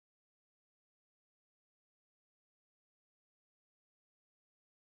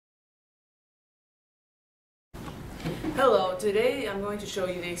Hello, today I'm going to show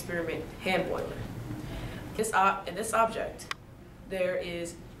you the experiment hand boiler. In this object, there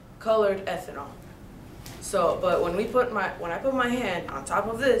is colored ethanol. But when I put my hand on top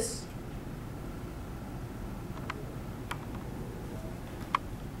of this,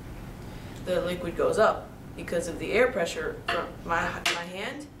 the liquid goes up because of the air pressure from my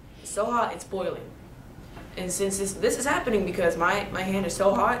hand is so hot it's boiling. And since this is happening because my hand is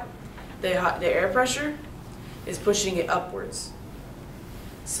so hot, the air pressure is pushing it upwards.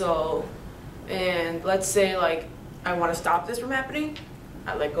 And let's say like I want to stop this from happening,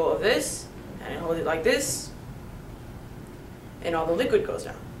 I let go of this and I hold it like this, and all the liquid goes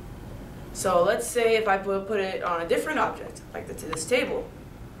down. So let's say if I put it on a different object, like this table,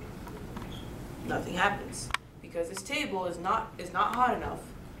 nothing happens because this table is not hot enough.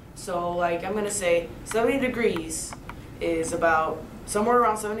 So like I'm gonna say 70 degrees is about somewhere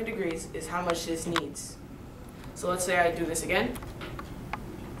around 70 degrees is how much this needs. So let's say I do this again.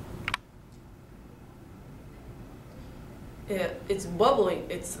 It's bubbling.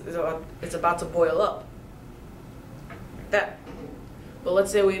 It's about to boil up. Like that. But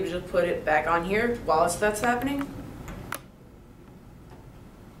let's say we just put it back on here while that's happening.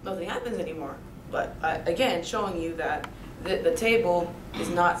 Nothing happens anymore. But again, showing you that the table is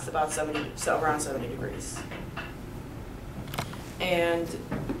not about around 70 degrees. And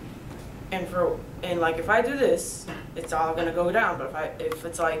like if I do this, it's all gonna go down. But if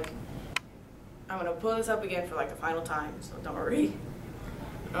it's like, I'm gonna pull this up again for like the final time, so don't worry.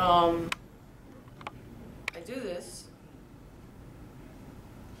 I do this,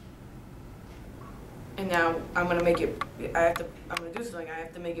 and now I'm gonna make it. I'm gonna do something. I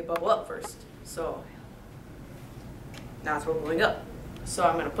have to make it bubble up first. So now it's bubbling up. So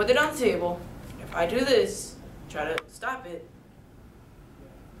I'm gonna put it on the table. If I do this, try to stop it,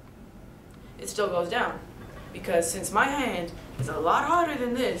 it still goes down. Because since my hand is a lot hotter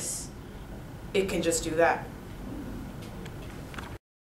than this, it can just do that.